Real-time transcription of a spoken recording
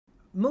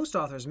Most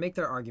authors make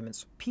their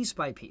arguments piece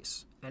by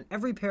piece, and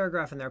every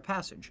paragraph in their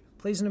passage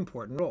plays an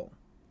important role.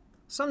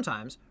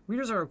 Sometimes,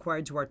 readers are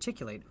required to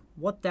articulate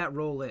what that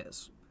role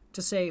is,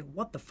 to say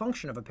what the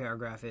function of a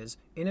paragraph is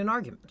in an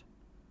argument.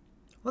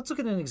 Let's look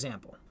at an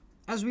example.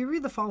 As we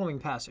read the following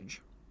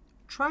passage,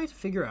 try to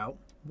figure out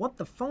what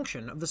the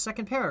function of the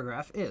second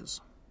paragraph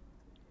is.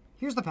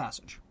 Here's the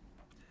passage.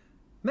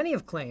 Many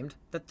have claimed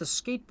that The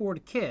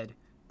Skateboard Kid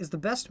is the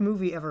best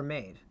movie ever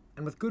made,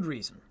 and with good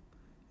reason.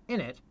 In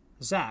it,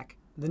 Zach,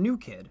 the new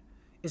kid,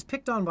 is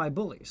picked on by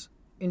bullies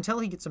until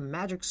he gets a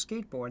magic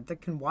skateboard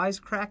that can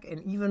wisecrack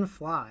and even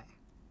fly.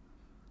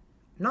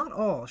 Not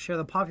all share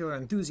the popular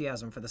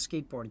enthusiasm for The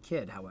Skateboard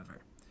Kid, however.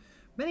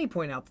 Many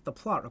point out that the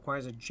plot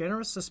requires a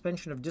generous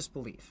suspension of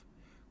disbelief.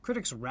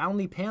 Critics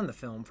roundly pan the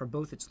film for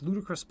both its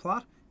ludicrous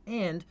plot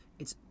and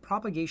its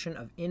propagation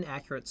of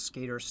inaccurate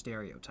skater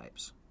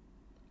stereotypes.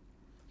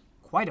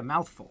 Quite a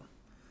mouthful.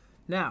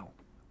 Now,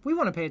 we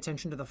want to pay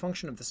attention to the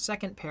function of the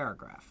second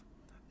paragraph.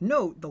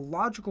 Note the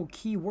logical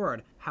key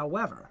word,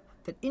 however,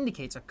 that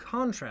indicates a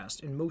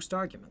contrast in most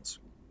arguments.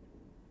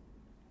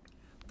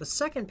 The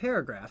second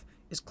paragraph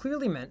is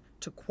clearly meant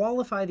to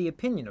qualify the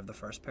opinion of the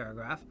first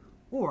paragraph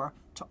or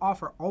to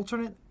offer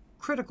alternate,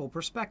 critical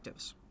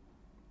perspectives.